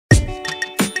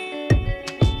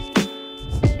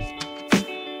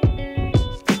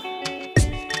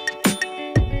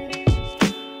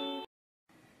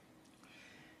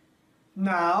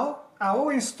Now I will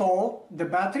install the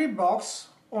battery box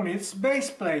on its base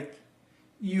plate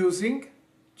using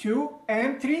two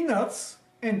M3 nuts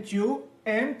and two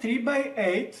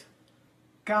M3x8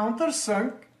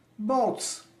 countersunk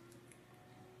bolts.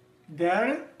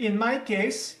 There, in my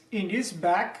case, in this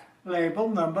back label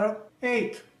number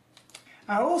 8.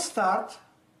 I will start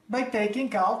by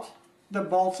taking out the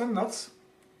bolts and nuts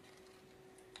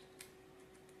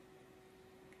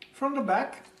from the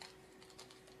back.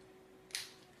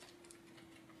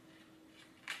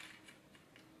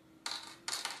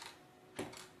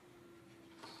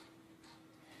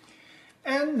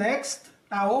 And next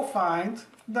I will find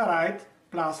the right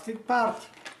plastic part.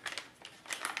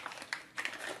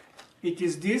 It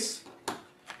is this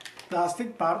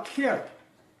plastic part here.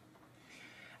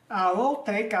 I will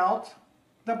take out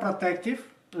the protective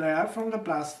layer from the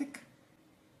plastic,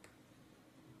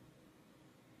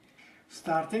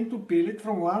 starting to peel it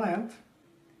from one end.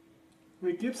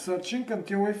 We keep searching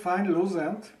until we find loose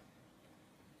end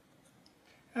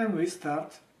and we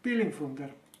start peeling from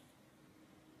there.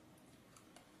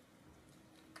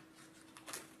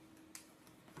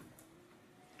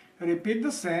 Repeat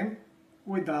the same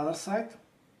with the other side.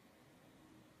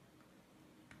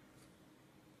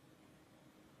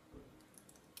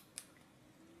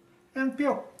 And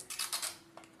peel.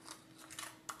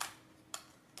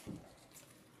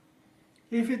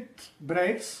 If it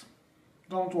breaks,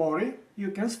 don't worry,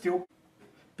 you can still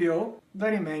peel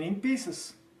the remaining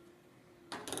pieces.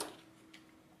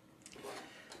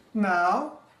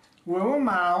 Now we will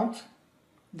mount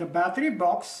the battery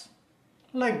box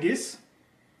like this.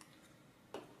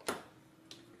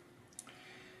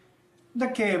 The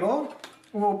cable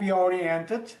will be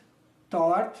oriented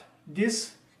toward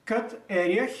this cut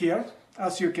area here.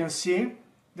 As you can see,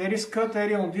 there is cut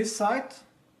area on this side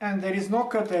and there is no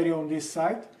cut area on this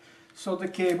side, so the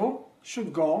cable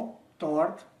should go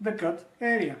toward the cut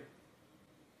area.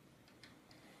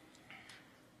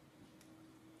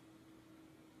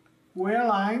 We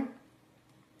align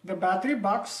the battery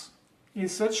box in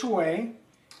such a way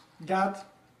that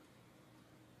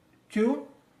two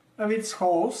of its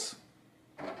holes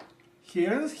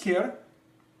here and here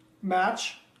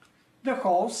match the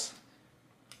holes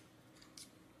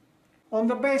on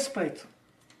the base plate.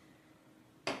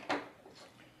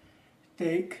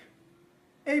 Take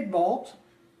a bolt,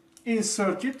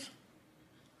 insert it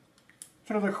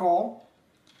through the hole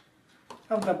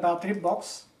of the battery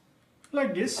box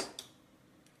like this.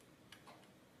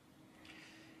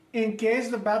 In case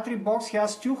the battery box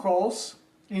has two holes,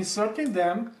 inserting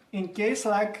them, in case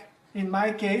like in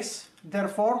my case there are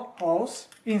 4 holes,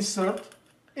 insert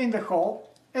in the hole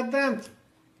at the end.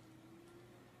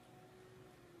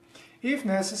 If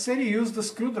necessary, use the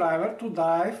screwdriver to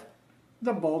drive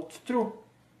the bolt through.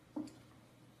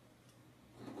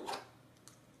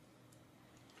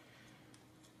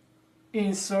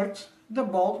 Insert the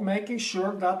bolt, making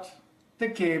sure that the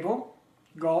cable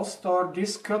goes toward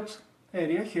this cut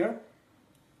area here.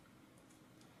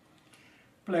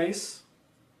 Place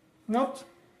nut.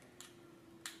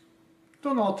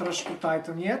 Do not rush to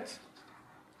tighten yet.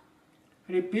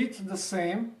 Repeat the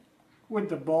same with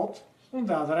the bolt on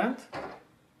the other end.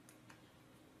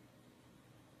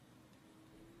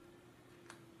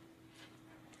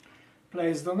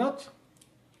 Place the nut.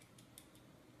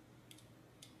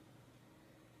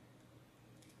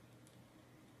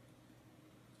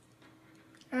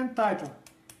 And tighten.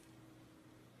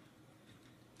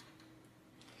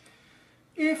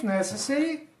 If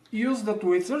necessary, use the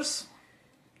tweezers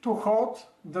to hold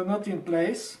the nut in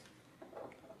place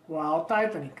while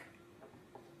tightening.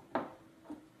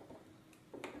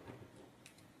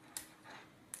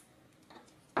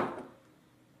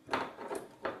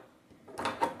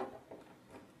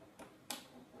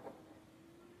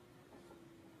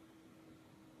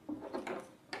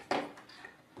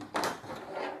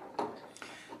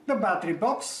 The battery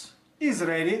box is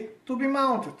ready to be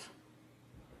mounted.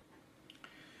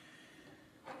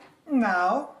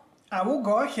 Now I will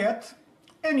go ahead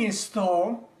and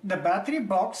install the battery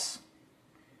box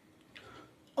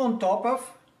on top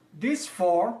of these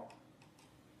 4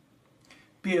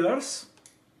 pillars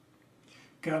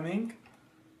coming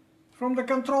from the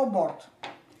control board.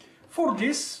 For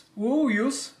this we will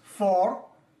use 4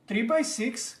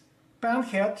 3x6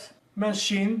 panhead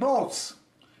machine bolts.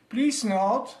 Please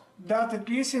note that at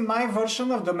least in my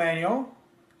version of the manual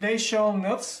they show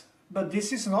nuts, but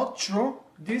this is not true.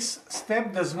 This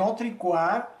step does not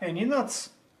require any nuts.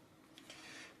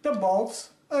 The bolts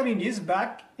are in this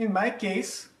back, in my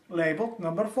case, labeled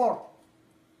number 4.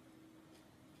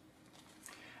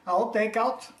 I will take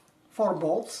out 4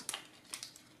 bolts.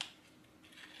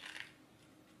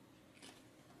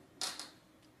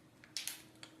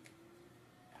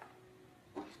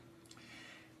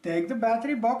 take the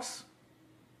battery box,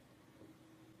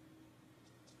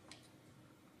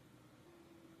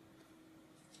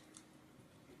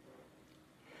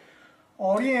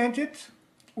 orient it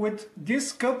with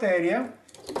this cut area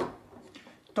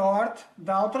toward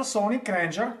the ultrasonic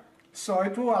ranger, so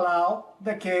it will allow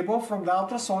the cable from the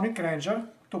ultrasonic ranger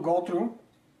to go through.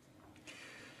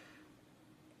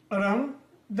 Run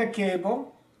the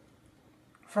cable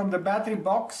from the battery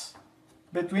box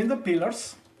between the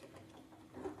pillars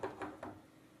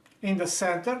in the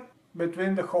center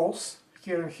between the holes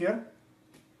here and here.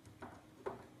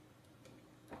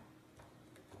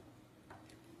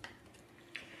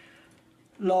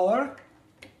 Lower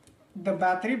the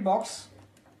battery box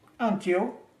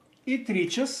until it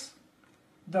reaches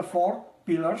the 4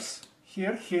 pillars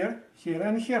here, here, here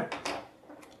and here.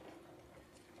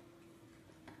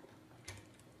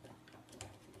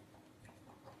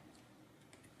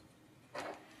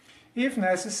 If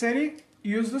necessary,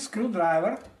 use the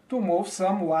screwdriver to move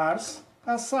some wires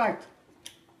aside.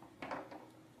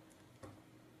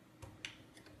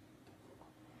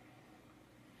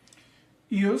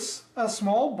 Use a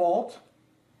small bolt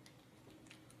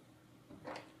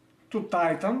to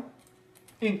tighten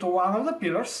into one of the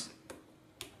pillars,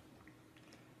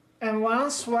 and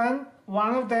when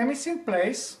one of them is in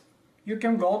place, you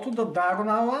can go to the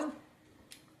diagonal one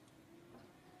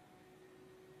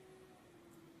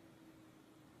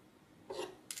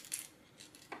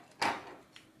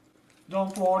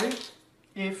Don't worry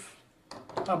if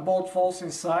a bolt falls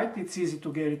inside, it's easy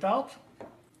to get it out.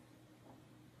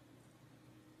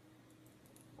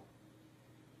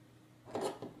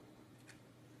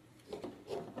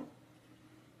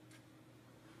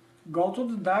 Go to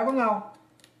the diagonal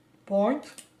point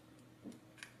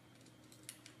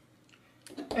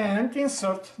and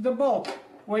insert the bolt.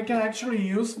 We can actually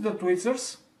use the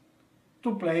tweezers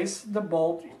to place the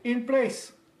bolt in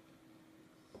place.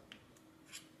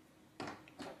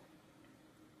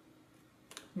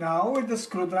 Now with the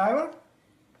screwdriver,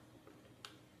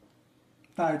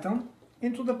 tighten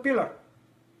into the pillar.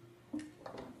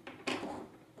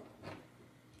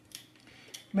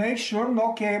 Make sure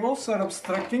no cables are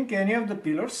obstructing any of the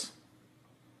pillars,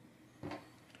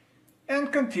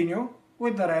 and continue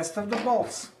with the rest of the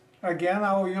bolts. Again,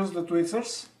 I will use the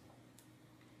tweezers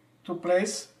to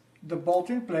place the bolt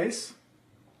in place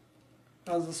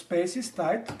as the space is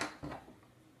tight,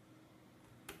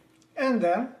 and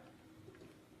then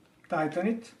tighten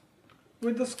it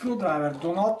with the screwdriver.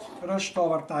 Do not rush to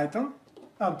over tighten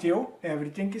until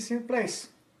everything is in place.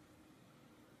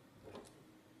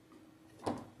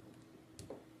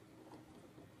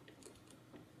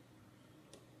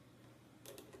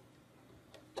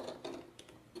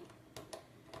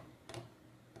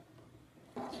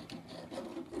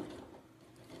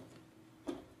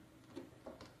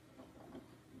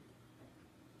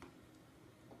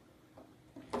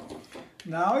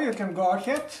 Now you can go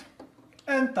ahead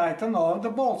and tighten all the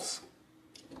bolts.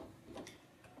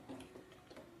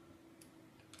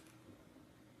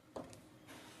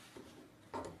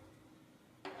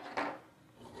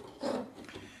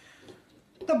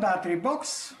 The battery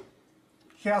box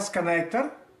has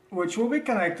connector which will be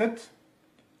connected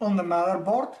on the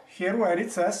motherboard here where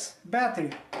it says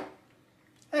battery.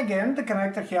 Again, the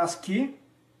connector has key.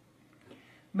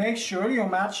 Make sure you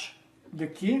match the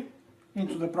key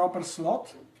into the proper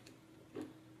slot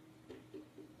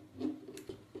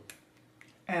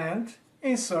and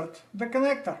insert the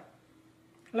connector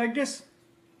like this.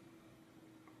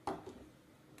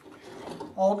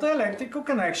 All the electrical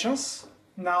connections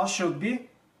now should be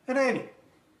ready,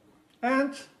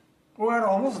 and we're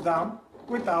almost done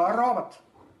with our robot.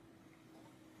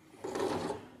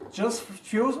 Just a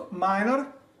few minor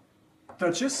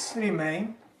touches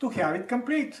remain to have it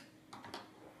complete.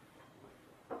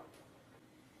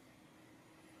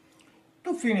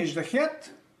 To finish the head,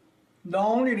 the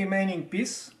only remaining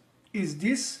piece is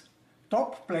this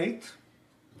top plate.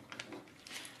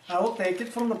 I will take it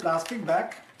from the plastic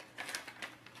bag,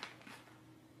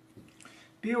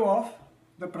 peel off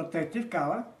the protective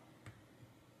cover,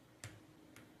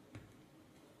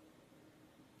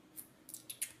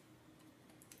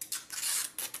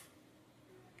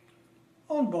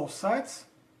 on both sides,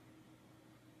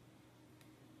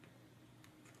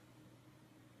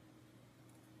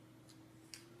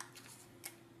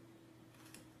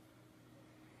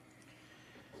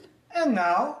 and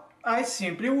now I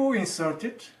simply will insert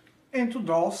it into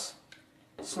those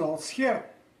slots here,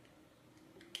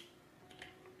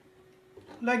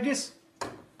 like this.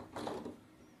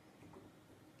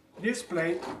 This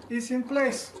plate is in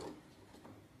place.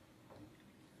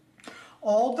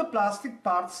 All the plastic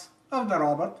parts of the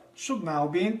robot should now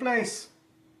be in place.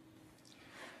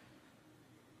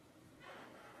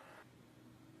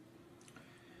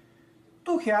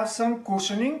 to have some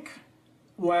cushioning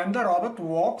when the robot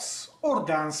walks or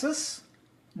dances.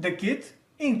 The kit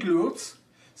includes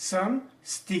some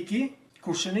sticky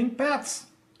cushioning pads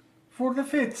for the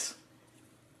feet.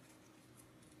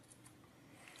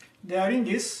 They are in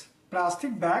this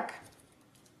plastic bag.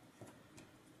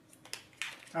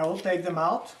 I will take them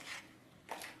out.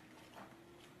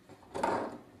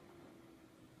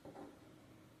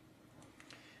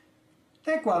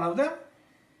 Take one of them.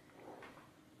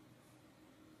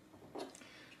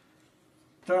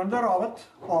 Turn the robot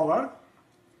over.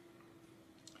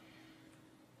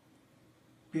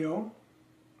 Peel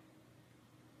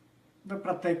the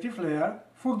protective layer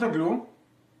for the glue.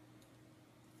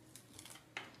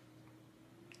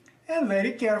 And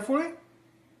very carefully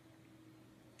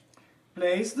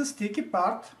place the sticky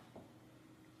part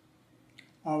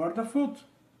over the foot.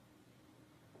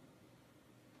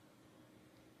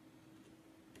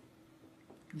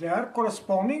 There are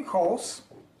corresponding holes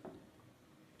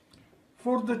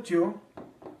for the two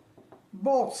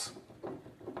bolts.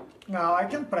 Now I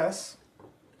can press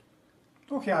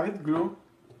to have it glued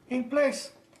in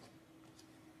place.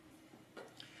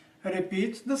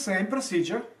 Repeat the same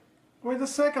procedure with the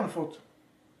second foot.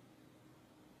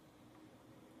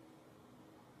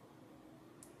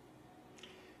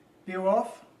 Peel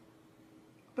off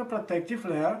the protective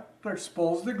layer to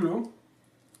expose the glue.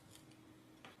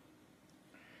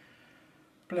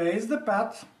 Place the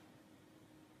pad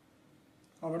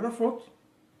over the foot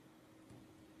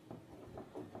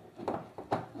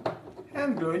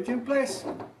and glue it in place.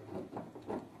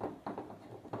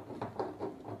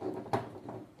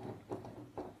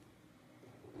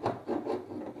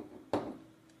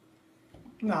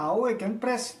 Now we can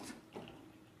press it.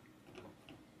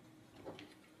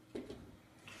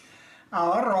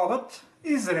 Our robot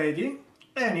is ready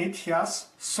and it has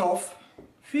soft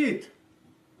feet.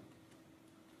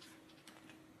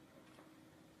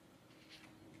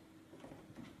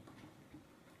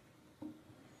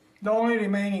 The only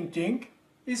remaining thing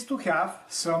is to have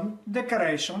some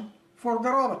decoration for the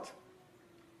robot.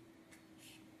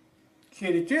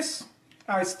 Here it is.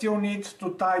 I still need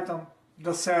to tighten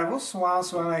the servos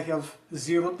once when I have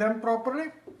zeroed them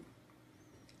properly.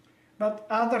 But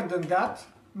other than that,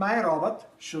 my robot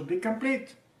should be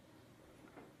complete.